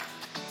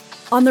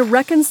On the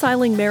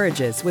Reconciling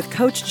Marriages with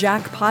Coach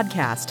Jack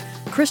podcast,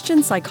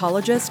 Christian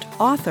psychologist,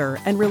 author,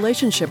 and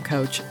relationship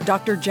coach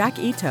Dr. Jack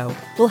Ito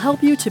will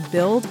help you to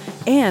build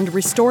and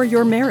restore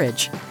your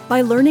marriage.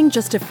 By learning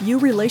just a few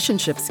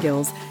relationship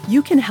skills,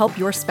 you can help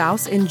your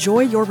spouse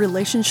enjoy your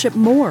relationship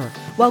more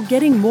while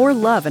getting more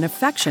love and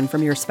affection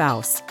from your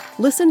spouse.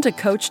 Listen to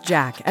Coach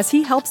Jack as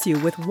he helps you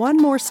with one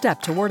more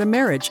step toward a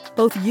marriage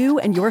both you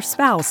and your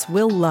spouse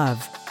will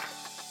love.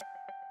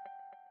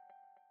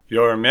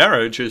 Your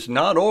marriage is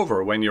not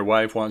over when your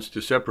wife wants to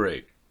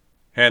separate.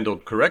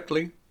 Handled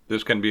correctly,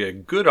 this can be a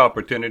good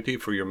opportunity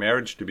for your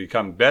marriage to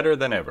become better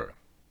than ever.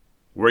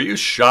 Were you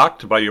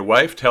shocked by your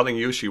wife telling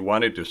you she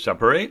wanted to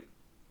separate?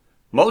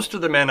 Most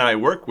of the men I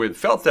work with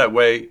felt that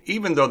way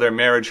even though their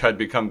marriage had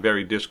become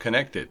very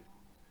disconnected.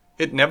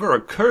 It never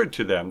occurred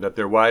to them that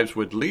their wives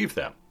would leave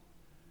them.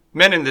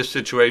 Men in this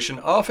situation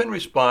often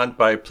respond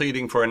by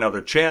pleading for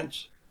another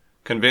chance,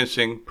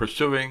 convincing,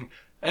 pursuing,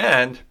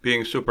 and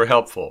being super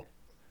helpful.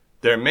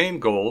 Their main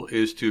goal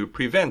is to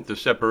prevent the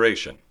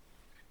separation.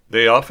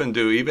 They often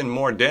do even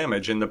more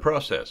damage in the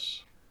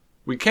process.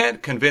 We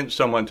can't convince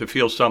someone to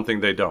feel something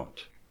they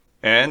don't.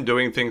 And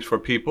doing things for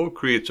people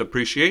creates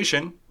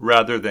appreciation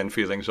rather than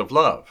feelings of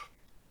love.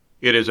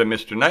 It is a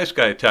Mr. Nice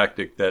Guy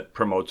tactic that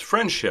promotes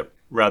friendship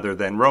rather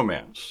than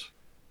romance.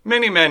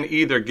 Many men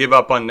either give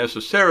up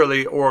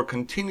unnecessarily or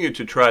continue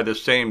to try the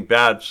same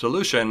bad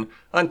solution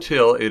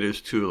until it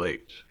is too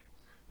late.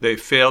 They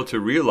fail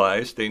to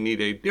realize they need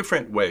a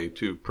different way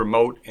to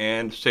promote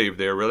and save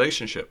their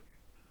relationship.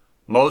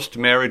 Most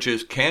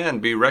marriages can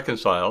be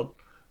reconciled,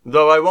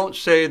 though I won't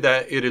say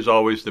that it is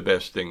always the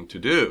best thing to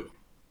do.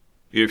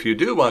 If you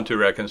do want to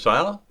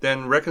reconcile,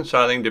 then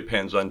reconciling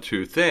depends on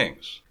two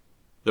things.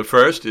 The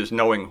first is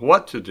knowing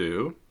what to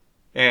do,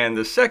 and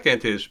the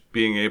second is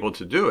being able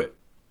to do it.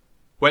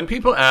 When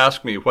people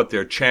ask me what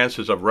their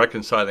chances of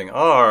reconciling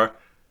are,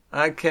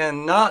 I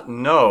cannot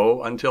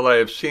know until I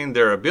have seen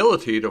their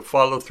ability to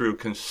follow through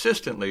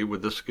consistently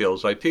with the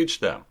skills I teach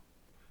them.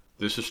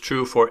 This is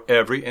true for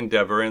every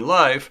endeavor in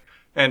life,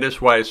 and is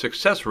why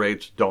success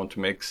rates don't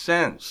make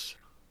sense.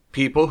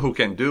 People who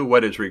can do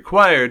what is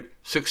required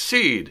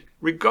succeed,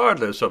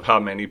 regardless of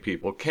how many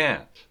people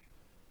can't.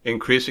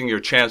 Increasing your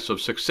chance of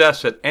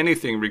success at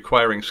anything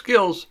requiring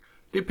skills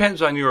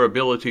depends on your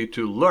ability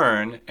to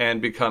learn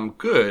and become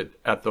good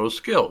at those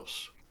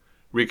skills.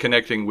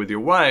 Reconnecting with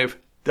your wife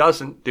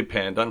doesn't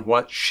depend on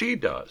what she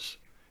does.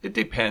 It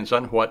depends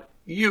on what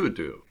you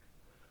do.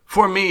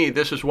 For me,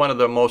 this is one of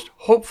the most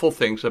hopeful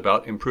things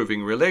about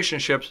improving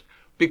relationships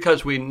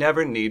because we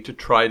never need to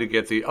try to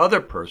get the other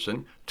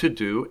person to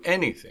do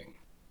anything.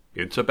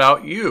 It's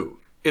about you.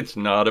 It's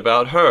not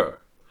about her.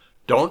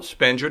 Don't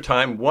spend your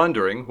time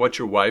wondering what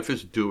your wife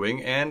is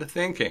doing and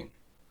thinking.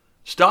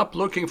 Stop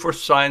looking for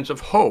signs of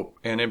hope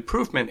and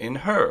improvement in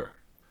her.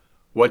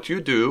 What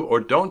you do or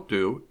don't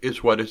do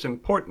is what is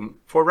important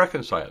for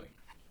reconciling.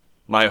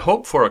 My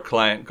hope for a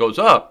client goes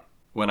up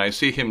when I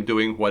see him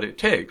doing what it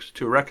takes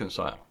to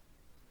reconcile.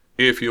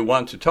 If you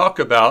want to talk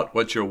about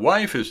what your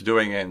wife is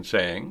doing and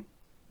saying,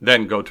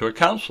 then go to a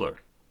counselor.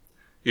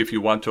 If you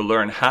want to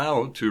learn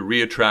how to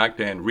reattract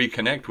and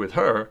reconnect with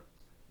her,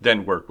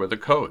 then work with a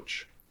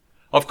coach.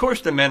 Of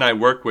course, the men I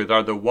work with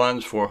are the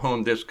ones for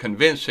whom this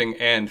convincing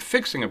and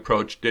fixing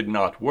approach did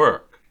not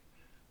work.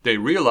 They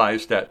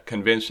realized that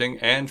convincing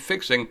and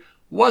fixing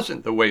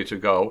wasn't the way to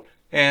go,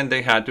 and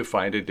they had to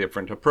find a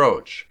different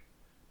approach.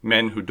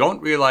 Men who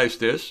don't realize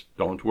this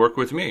don't work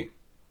with me.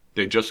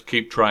 They just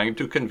keep trying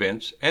to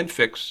convince and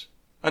fix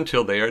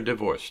until they are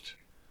divorced.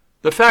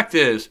 The fact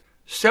is,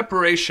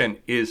 separation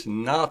is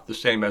not the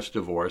same as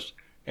divorce,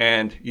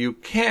 and you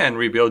can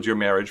rebuild your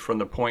marriage from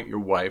the point your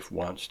wife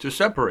wants to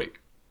separate.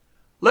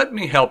 Let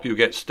me help you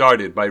get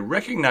started by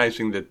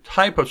recognizing the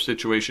type of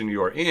situation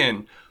you are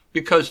in,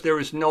 because there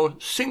is no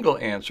single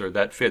answer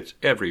that fits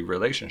every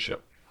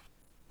relationship.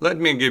 Let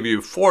me give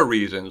you 4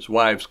 reasons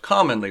wives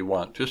commonly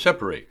want to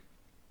separate.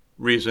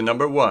 Reason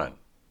number 1.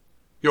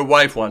 Your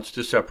wife wants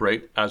to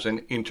separate as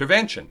an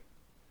intervention.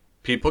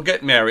 People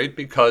get married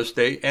because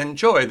they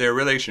enjoy their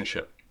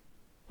relationship.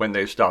 When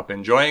they stop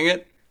enjoying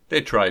it, they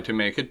try to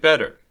make it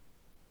better.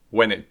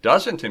 When it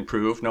doesn't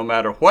improve, no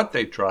matter what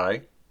they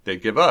try, they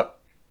give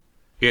up.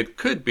 It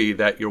could be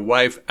that your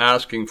wife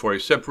asking for a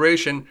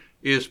separation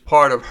is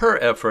part of her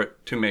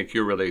effort to make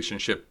your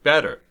relationship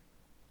better.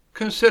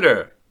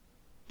 Consider,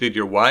 did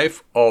your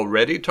wife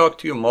already talk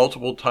to you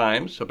multiple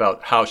times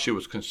about how she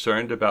was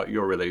concerned about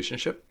your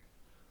relationship?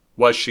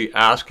 Was she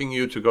asking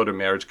you to go to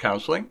marriage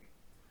counseling?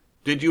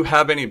 Did you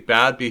have any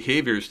bad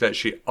behaviors that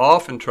she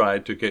often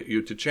tried to get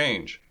you to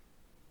change?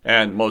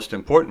 And most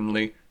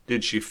importantly,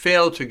 did she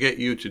fail to get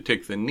you to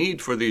take the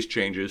need for these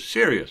changes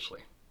seriously?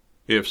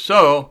 If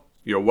so,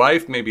 your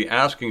wife may be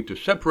asking to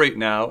separate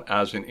now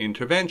as an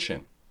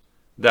intervention.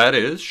 That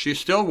is, she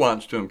still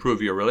wants to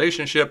improve your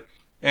relationship,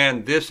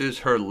 and this is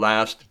her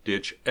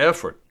last-ditch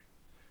effort.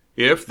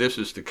 If this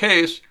is the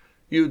case,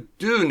 you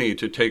do need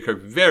to take her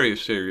very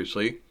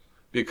seriously,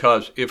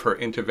 because if her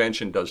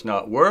intervention does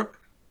not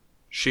work,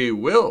 she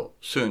will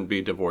soon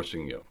be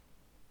divorcing you.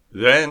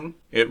 Then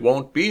it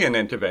won't be an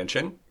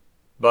intervention,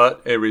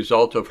 but a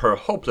result of her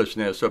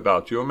hopelessness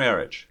about your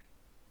marriage.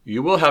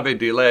 You will have a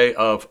delay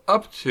of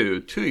up to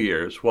 2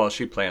 years while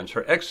she plans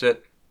her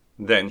exit,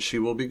 then she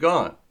will be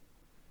gone.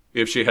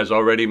 If she has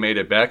already made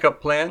a backup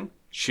plan,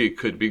 she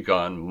could be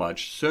gone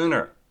much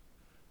sooner.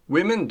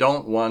 Women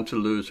don't want to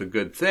lose a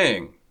good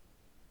thing,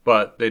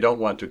 but they don't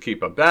want to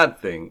keep a bad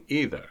thing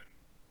either.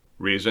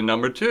 Reason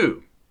number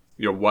 2,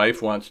 your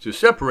wife wants to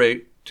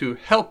separate to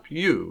help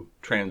you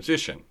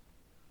transition.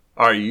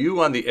 Are you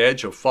on the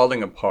edge of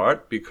falling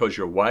apart because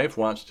your wife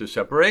wants to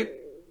separate?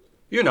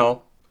 You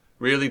know,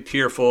 really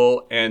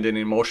tearful and an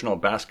emotional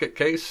basket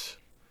case?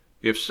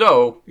 If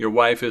so, your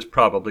wife is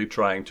probably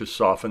trying to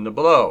soften the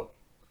blow.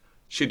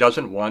 She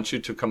doesn't want you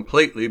to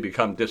completely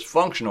become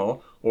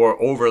dysfunctional or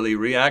overly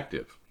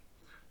reactive.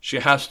 She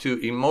has to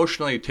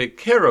emotionally take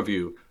care of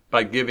you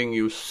by giving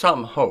you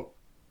some hope.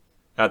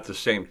 At the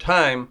same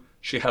time,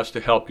 she has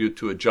to help you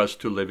to adjust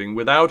to living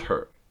without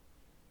her.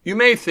 You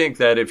may think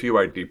that if you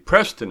are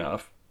depressed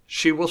enough,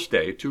 she will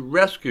stay to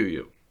rescue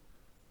you.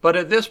 But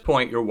at this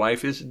point, your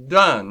wife is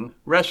done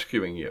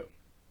rescuing you.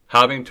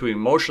 Having to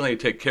emotionally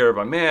take care of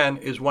a man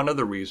is one of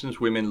the reasons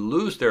women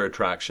lose their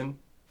attraction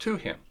to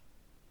him.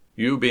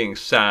 You being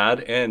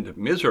sad and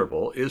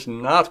miserable is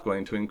not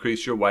going to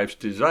increase your wife's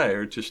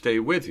desire to stay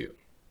with you.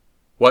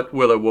 What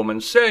will a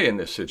woman say in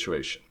this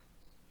situation?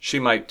 She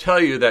might tell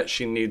you that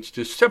she needs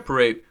to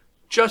separate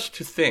just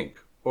to think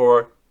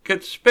or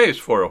get space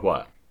for a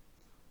while.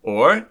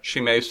 Or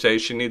she may say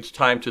she needs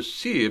time to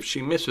see if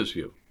she misses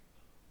you.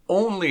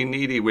 Only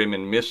needy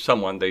women miss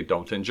someone they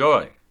don't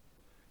enjoy.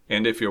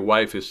 And if your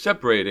wife is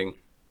separating,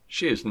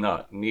 she is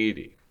not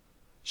needy.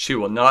 She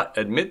will not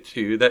admit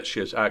to you that she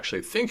is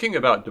actually thinking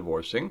about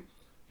divorcing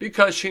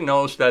because she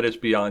knows that is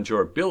beyond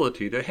your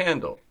ability to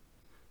handle.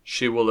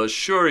 She will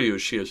assure you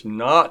she is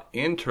not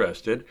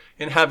interested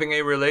in having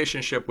a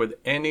relationship with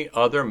any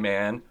other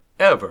man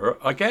ever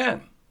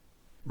again.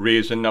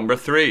 Reason number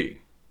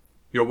 3.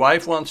 Your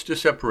wife wants to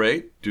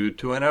separate due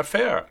to an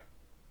affair.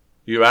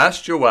 You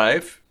asked your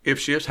wife if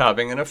she is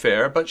having an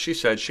affair, but she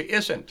said she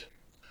isn't.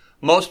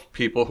 Most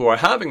people who are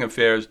having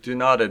affairs do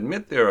not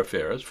admit their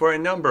affairs for a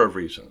number of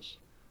reasons.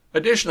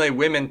 Additionally,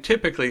 women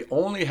typically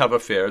only have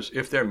affairs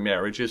if their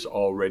marriage is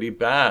already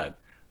bad.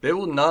 They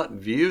will not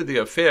view the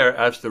affair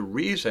as the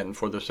reason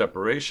for the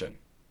separation.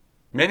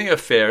 Many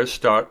affairs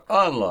start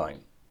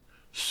online.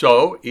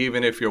 So,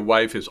 even if your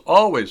wife is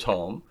always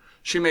home,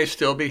 she may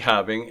still be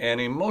having an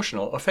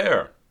emotional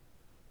affair.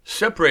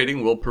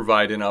 Separating will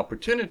provide an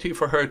opportunity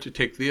for her to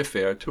take the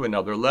affair to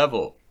another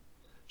level.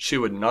 She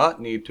would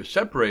not need to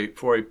separate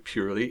for a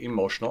purely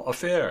emotional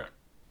affair.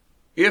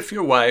 If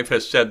your wife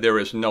has said there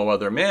is no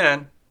other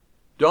man,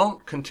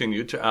 don't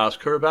continue to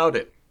ask her about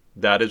it.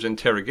 That is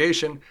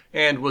interrogation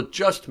and will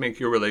just make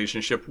your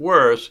relationship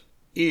worse,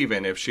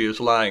 even if she is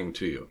lying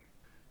to you.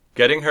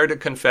 Getting her to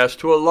confess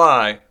to a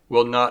lie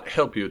will not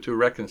help you to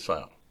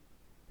reconcile.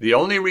 The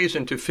only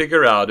reason to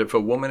figure out if a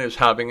woman is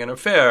having an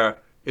affair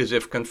is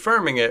if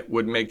confirming it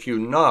would make you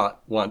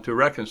not want to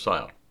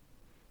reconcile.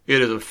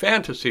 It is a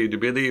fantasy to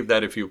believe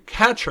that if you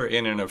catch her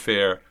in an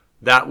affair,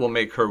 that will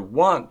make her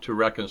want to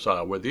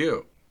reconcile with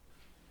you.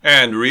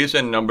 And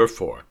reason number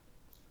 4.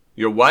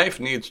 Your wife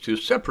needs to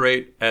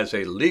separate as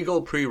a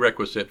legal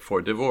prerequisite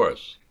for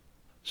divorce.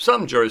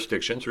 Some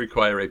jurisdictions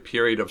require a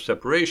period of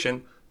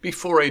separation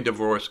before a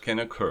divorce can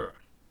occur.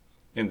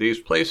 In these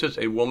places,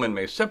 a woman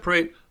may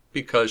separate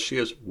because she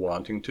is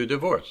wanting to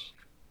divorce.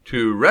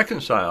 To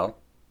reconcile,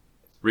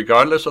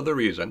 regardless of the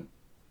reason,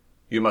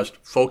 you must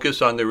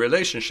focus on the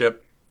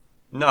relationship,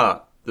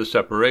 not the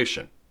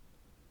separation.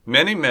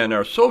 Many men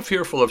are so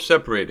fearful of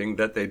separating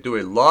that they do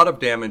a lot of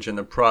damage in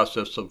the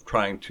process of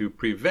trying to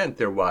prevent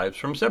their wives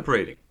from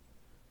separating.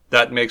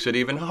 That makes it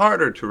even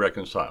harder to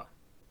reconcile.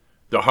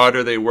 The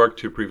harder they work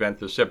to prevent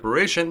the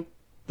separation,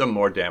 the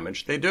more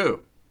damage they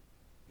do.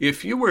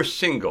 If you were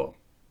single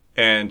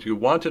and you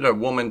wanted a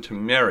woman to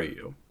marry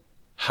you,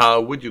 how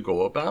would you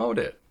go about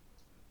it?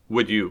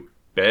 Would you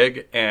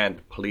beg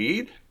and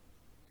plead?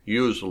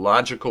 Use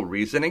logical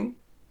reasoning?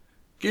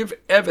 Give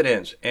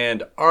evidence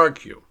and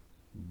argue?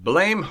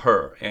 Blame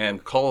her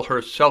and call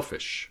her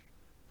selfish?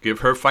 Give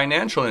her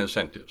financial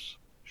incentives?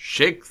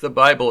 Shake the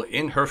Bible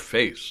in her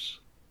face?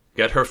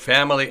 Get her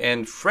family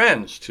and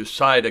friends to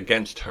side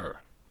against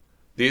her?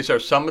 These are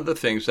some of the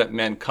things that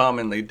men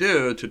commonly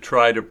do to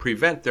try to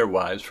prevent their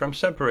wives from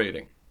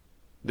separating.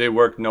 They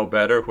work no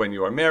better when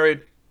you are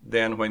married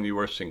than when you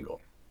are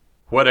single.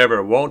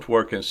 Whatever won't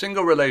work in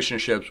single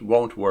relationships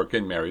won't work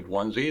in married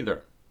ones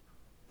either.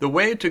 The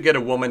way to get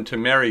a woman to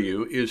marry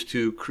you is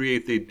to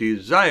create the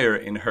desire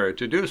in her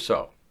to do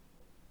so.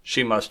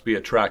 She must be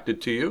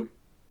attracted to you,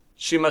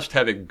 she must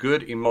have a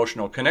good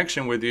emotional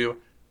connection with you,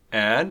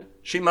 and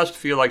she must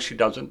feel like she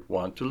doesn't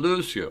want to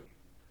lose you.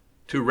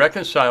 To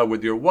reconcile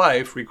with your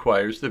wife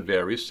requires the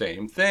very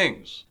same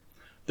things.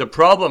 The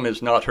problem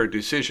is not her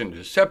decision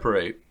to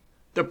separate.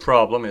 The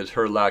problem is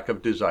her lack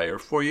of desire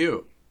for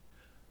you.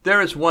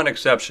 There is one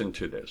exception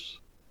to this.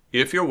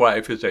 If your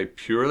wife is a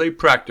purely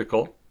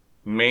practical,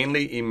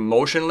 mainly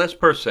emotionless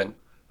person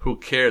who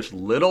cares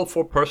little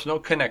for personal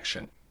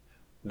connection,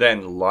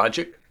 then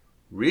logic,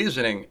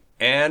 reasoning,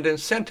 and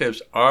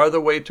incentives are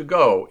the way to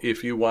go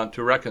if you want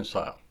to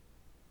reconcile.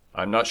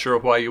 I'm not sure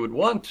why you would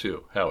want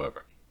to,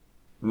 however.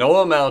 No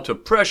amount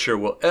of pressure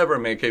will ever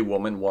make a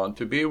woman want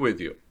to be with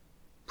you.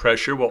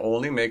 Pressure will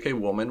only make a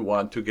woman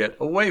want to get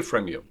away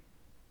from you.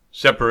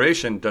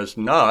 Separation does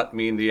not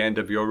mean the end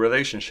of your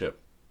relationship.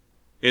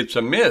 It's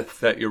a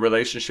myth that your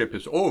relationship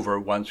is over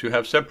once you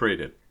have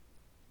separated.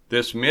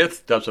 This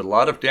myth does a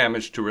lot of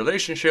damage to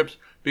relationships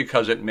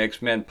because it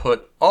makes men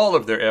put all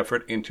of their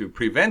effort into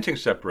preventing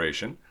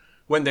separation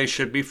when they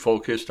should be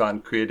focused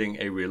on creating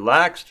a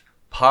relaxed,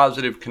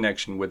 positive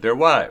connection with their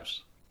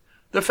wives.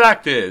 The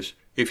fact is,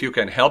 if you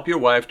can help your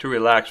wife to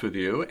relax with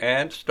you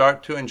and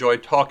start to enjoy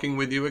talking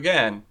with you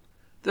again,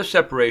 the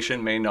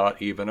separation may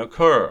not even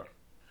occur.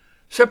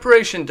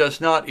 Separation does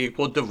not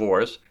equal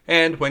divorce,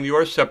 and when you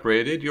are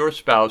separated, your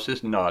spouse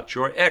is not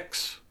your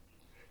ex.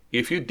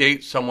 If you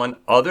date someone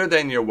other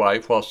than your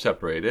wife while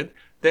separated,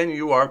 then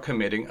you are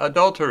committing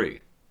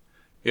adultery.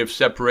 If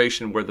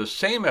separation were the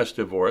same as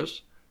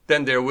divorce,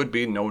 then there would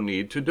be no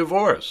need to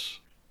divorce.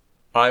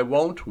 I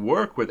won't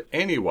work with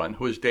anyone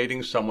who is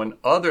dating someone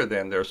other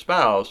than their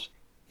spouse,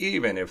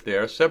 even if they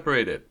are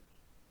separated.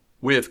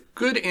 With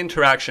good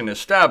interaction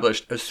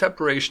established, a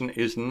separation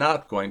is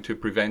not going to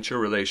prevent your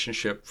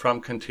relationship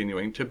from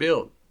continuing to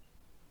build.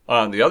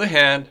 On the other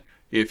hand,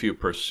 if you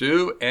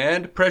pursue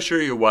and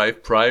pressure your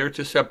wife prior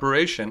to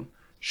separation,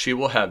 she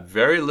will have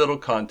very little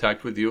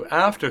contact with you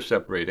after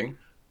separating,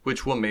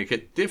 which will make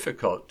it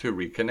difficult to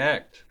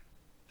reconnect.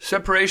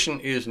 Separation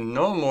is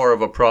no more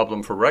of a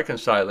problem for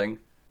reconciling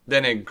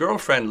than a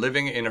girlfriend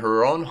living in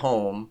her own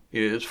home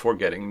is for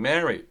getting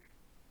married.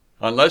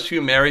 Unless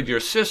you married your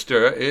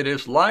sister, it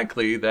is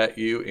likely that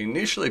you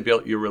initially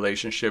built your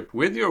relationship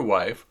with your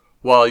wife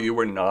while you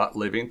were not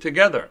living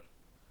together.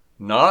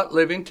 Not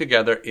living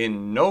together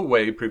in no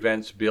way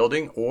prevents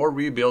building or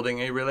rebuilding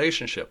a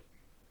relationship.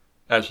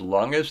 As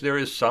long as there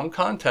is some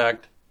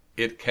contact,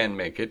 it can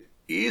make it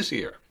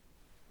easier.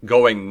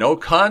 Going no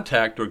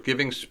contact or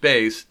giving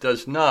space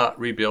does not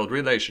rebuild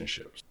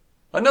relationships.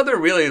 Another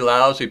really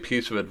lousy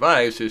piece of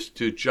advice is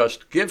to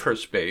just give her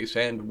space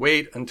and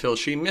wait until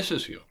she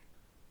misses you.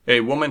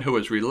 A woman who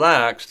is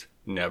relaxed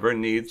never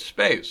needs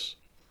space.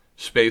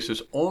 Space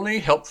is only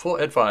helpful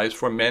advice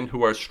for men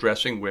who are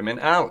stressing women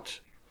out.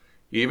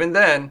 Even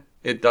then,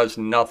 it does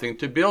nothing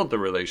to build the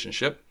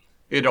relationship.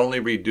 It only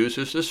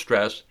reduces the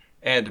stress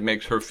and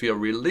makes her feel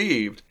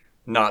relieved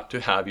not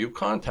to have you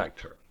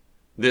contact her.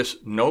 This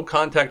no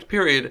contact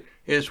period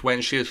is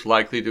when she is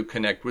likely to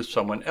connect with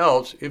someone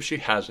else if she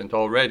hasn't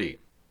already.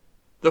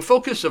 The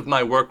focus of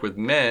my work with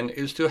men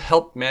is to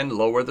help men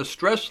lower the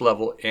stress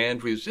level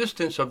and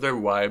resistance of their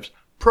wives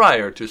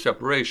prior to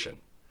separation.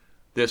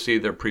 This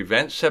either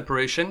prevents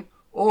separation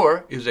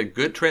or is a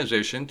good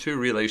transition to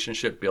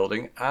relationship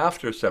building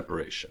after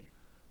separation.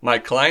 My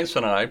clients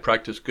and I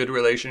practice good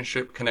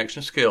relationship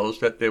connection skills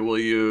that they will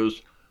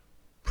use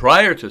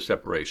prior to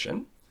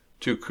separation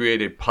to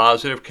create a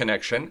positive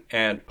connection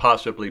and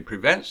possibly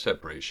prevent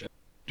separation.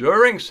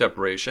 During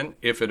separation,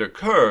 if it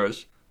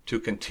occurs, to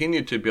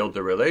continue to build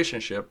the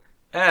relationship,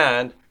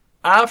 and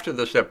after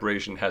the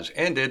separation has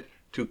ended,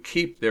 to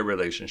keep their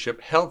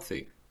relationship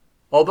healthy.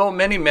 Although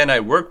many men I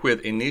work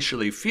with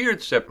initially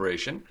feared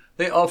separation,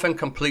 they often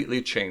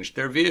completely changed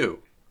their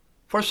view.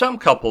 For some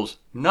couples,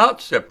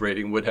 not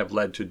separating would have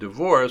led to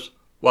divorce,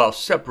 while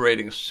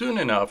separating soon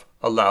enough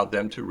allowed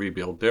them to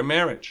rebuild their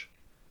marriage.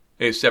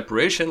 A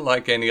separation,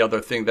 like any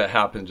other thing that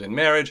happens in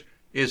marriage,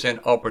 is an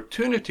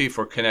opportunity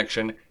for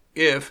connection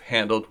if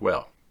handled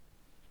well.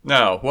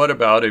 Now, what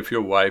about if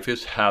your wife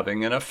is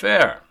having an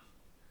affair?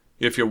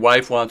 If your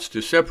wife wants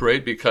to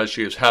separate because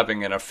she is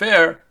having an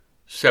affair,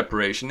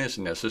 separation is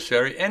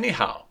necessary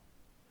anyhow.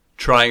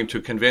 Trying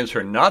to convince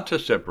her not to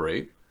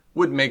separate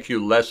would make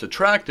you less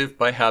attractive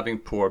by having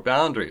poor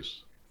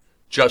boundaries.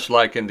 Just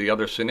like in the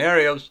other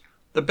scenarios,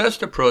 the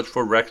best approach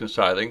for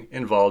reconciling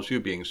involves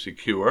you being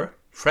secure,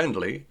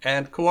 friendly,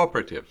 and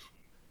cooperative.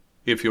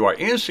 If you are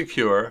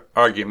insecure,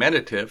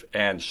 argumentative,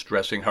 and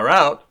stressing her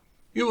out,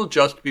 you will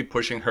just be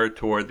pushing her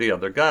toward the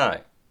other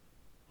guy.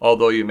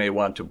 Although you may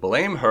want to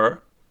blame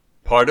her,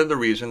 part of the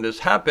reason this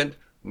happened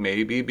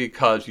may be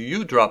because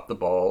you dropped the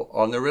ball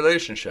on the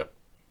relationship.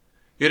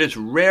 It is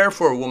rare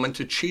for a woman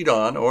to cheat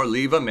on or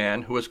leave a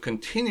man who has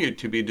continued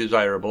to be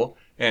desirable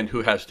and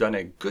who has done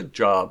a good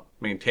job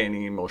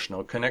maintaining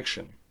emotional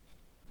connection.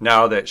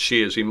 Now that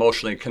she is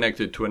emotionally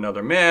connected to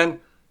another man,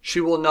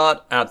 she will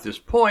not, at this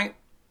point,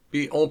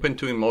 be open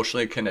to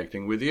emotionally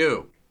connecting with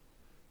you.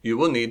 You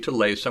will need to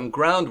lay some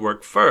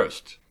groundwork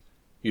first.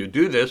 You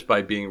do this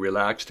by being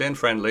relaxed and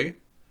friendly,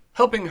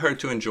 helping her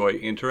to enjoy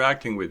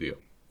interacting with you.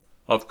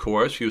 Of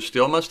course, you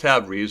still must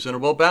have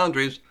reasonable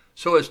boundaries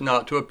so as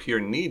not to appear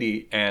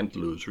needy and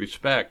lose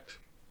respect.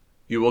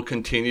 You will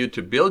continue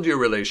to build your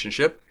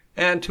relationship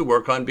and to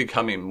work on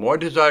becoming more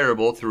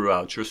desirable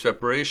throughout your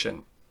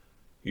separation.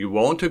 You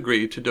won't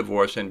agree to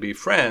divorce and be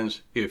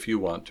friends if you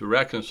want to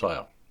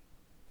reconcile.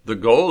 The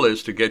goal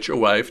is to get your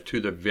wife to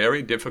the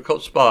very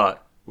difficult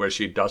spot where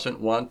she doesn't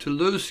want to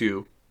lose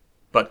you,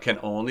 but can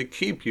only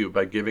keep you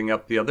by giving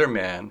up the other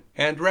man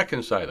and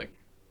reconciling.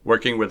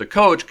 Working with a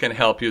coach can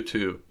help you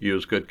to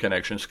use good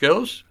connection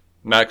skills,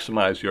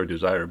 maximize your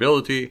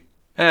desirability,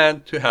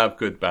 and to have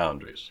good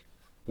boundaries.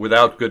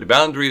 Without good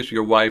boundaries,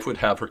 your wife would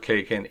have her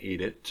cake and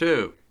eat it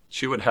too.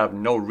 She would have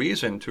no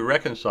reason to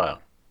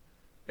reconcile.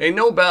 A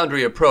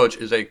no-boundary approach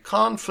is a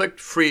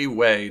conflict-free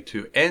way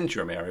to end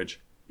your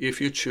marriage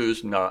if you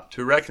choose not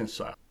to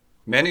reconcile.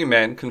 Many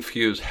men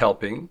confuse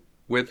helping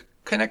with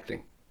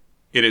connecting.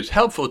 It is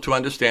helpful to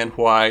understand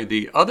why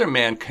the other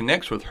man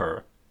connects with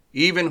her,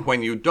 even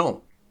when you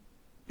don't.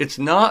 It's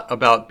not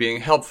about being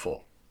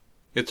helpful.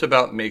 It's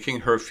about making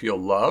her feel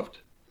loved,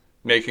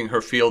 making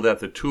her feel that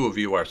the two of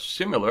you are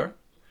similar,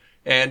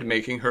 and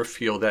making her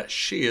feel that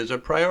she is a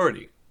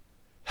priority.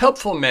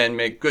 Helpful men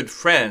make good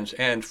friends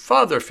and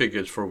father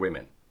figures for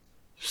women.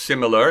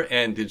 Similar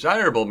and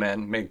desirable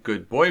men make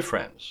good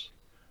boyfriends.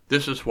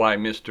 This is why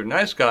Mr.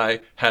 Nice Guy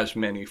has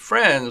many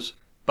friends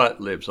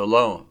but lives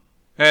alone.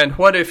 And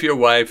what if your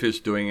wife is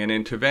doing an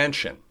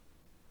intervention?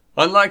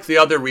 Unlike the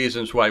other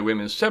reasons why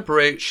women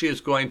separate, she is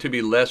going to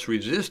be less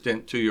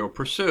resistant to your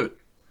pursuit.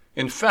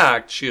 In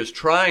fact, she is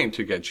trying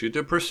to get you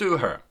to pursue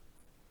her.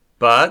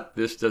 But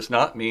this does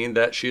not mean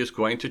that she is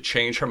going to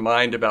change her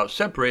mind about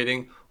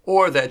separating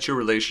or that your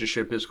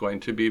relationship is going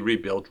to be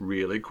rebuilt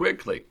really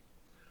quickly.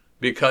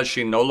 Because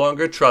she no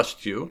longer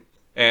trusts you,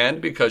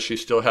 and because she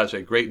still has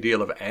a great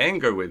deal of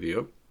anger with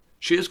you,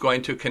 she is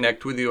going to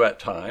connect with you at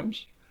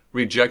times,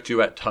 reject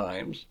you at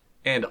times,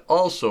 and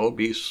also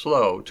be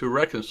slow to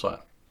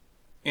reconcile.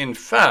 In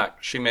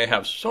fact, she may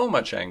have so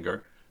much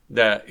anger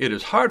that it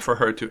is hard for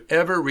her to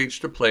ever reach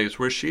the place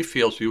where she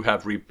feels you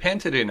have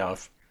repented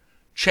enough,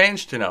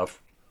 changed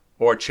enough,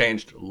 or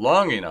changed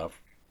long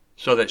enough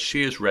so that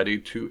she is ready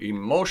to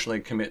emotionally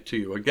commit to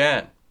you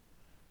again.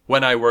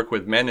 When I work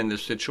with men in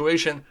this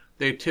situation,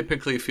 they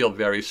typically feel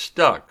very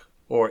stuck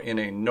or in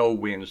a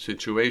no-win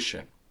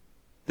situation.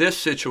 This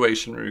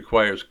situation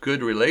requires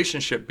good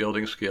relationship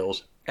building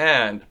skills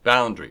and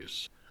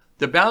boundaries.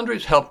 The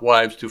boundaries help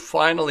wives to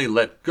finally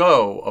let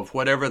go of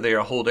whatever they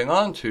are holding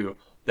on to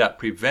that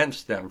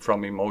prevents them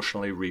from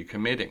emotionally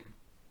recommitting.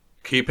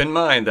 Keep in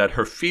mind that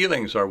her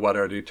feelings are what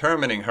are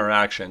determining her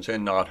actions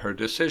and not her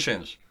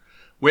decisions.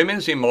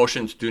 Women's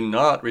emotions do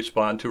not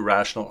respond to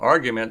rational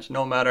arguments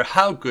no matter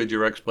how good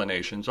your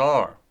explanations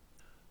are.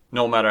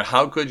 No matter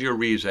how good your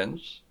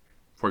reasons,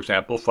 for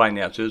example,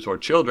 finances or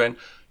children,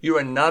 you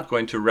are not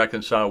going to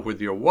reconcile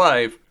with your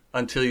wife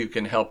until you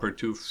can help her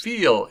to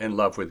feel in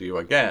love with you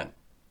again.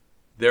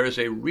 There is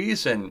a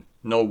reason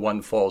no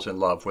one falls in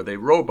love with a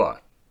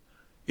robot.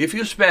 If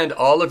you spend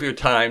all of your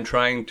time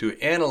trying to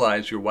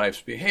analyze your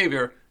wife's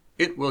behavior,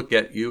 it will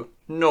get you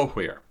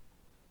nowhere.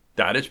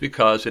 That is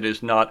because it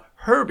is not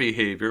her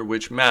behavior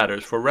which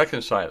matters for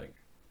reconciling.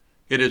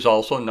 It is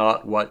also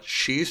not what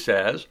she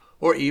says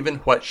or even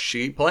what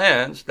she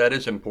plans that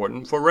is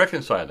important for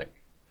reconciling.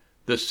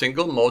 The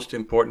single most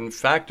important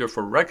factor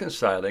for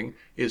reconciling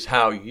is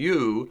how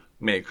you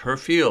make her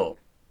feel.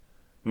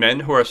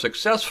 Men who are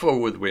successful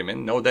with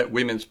women know that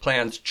women's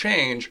plans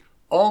change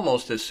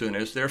almost as soon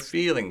as their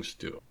feelings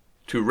do.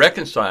 To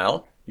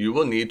reconcile, you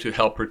will need to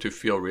help her to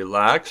feel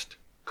relaxed,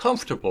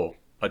 comfortable,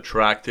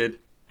 attracted,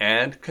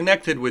 and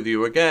connected with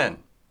you again.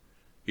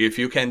 If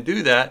you can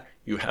do that,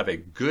 you have a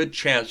good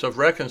chance of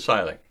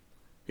reconciling.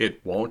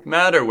 It won't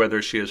matter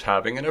whether she is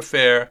having an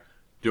affair,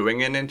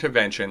 doing an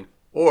intervention,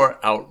 or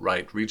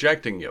outright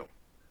rejecting you.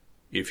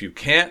 If you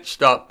can't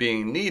stop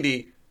being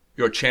needy,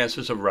 your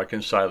chances of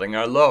reconciling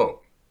are low.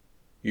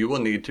 You will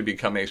need to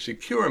become a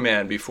secure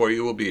man before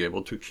you will be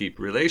able to keep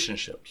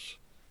relationships.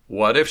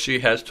 What if she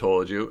has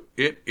told you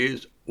it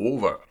is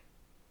over,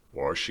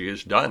 or she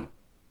is done?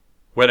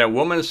 When a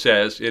woman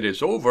says it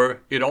is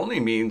over, it only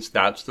means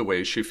that's the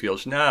way she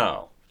feels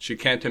now. She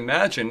can't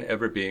imagine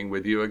ever being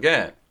with you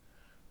again.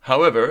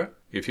 However,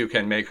 if you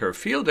can make her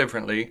feel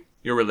differently,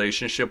 your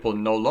relationship will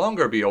no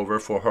longer be over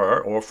for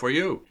her or for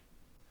you.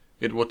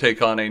 It will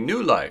take on a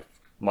new life,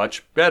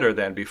 much better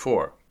than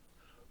before.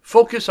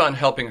 Focus on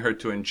helping her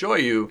to enjoy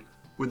you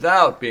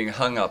without being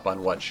hung up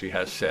on what she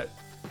has said.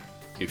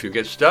 If you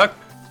get stuck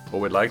or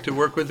would like to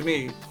work with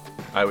me,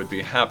 I would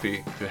be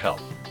happy to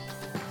help.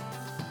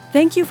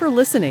 Thank you for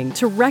listening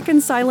to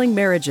Reconciling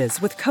Marriages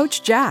with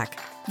Coach Jack.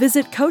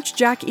 Visit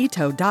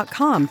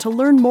CoachJackIto.com to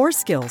learn more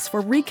skills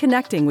for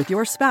reconnecting with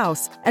your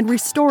spouse and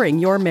restoring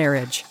your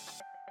marriage.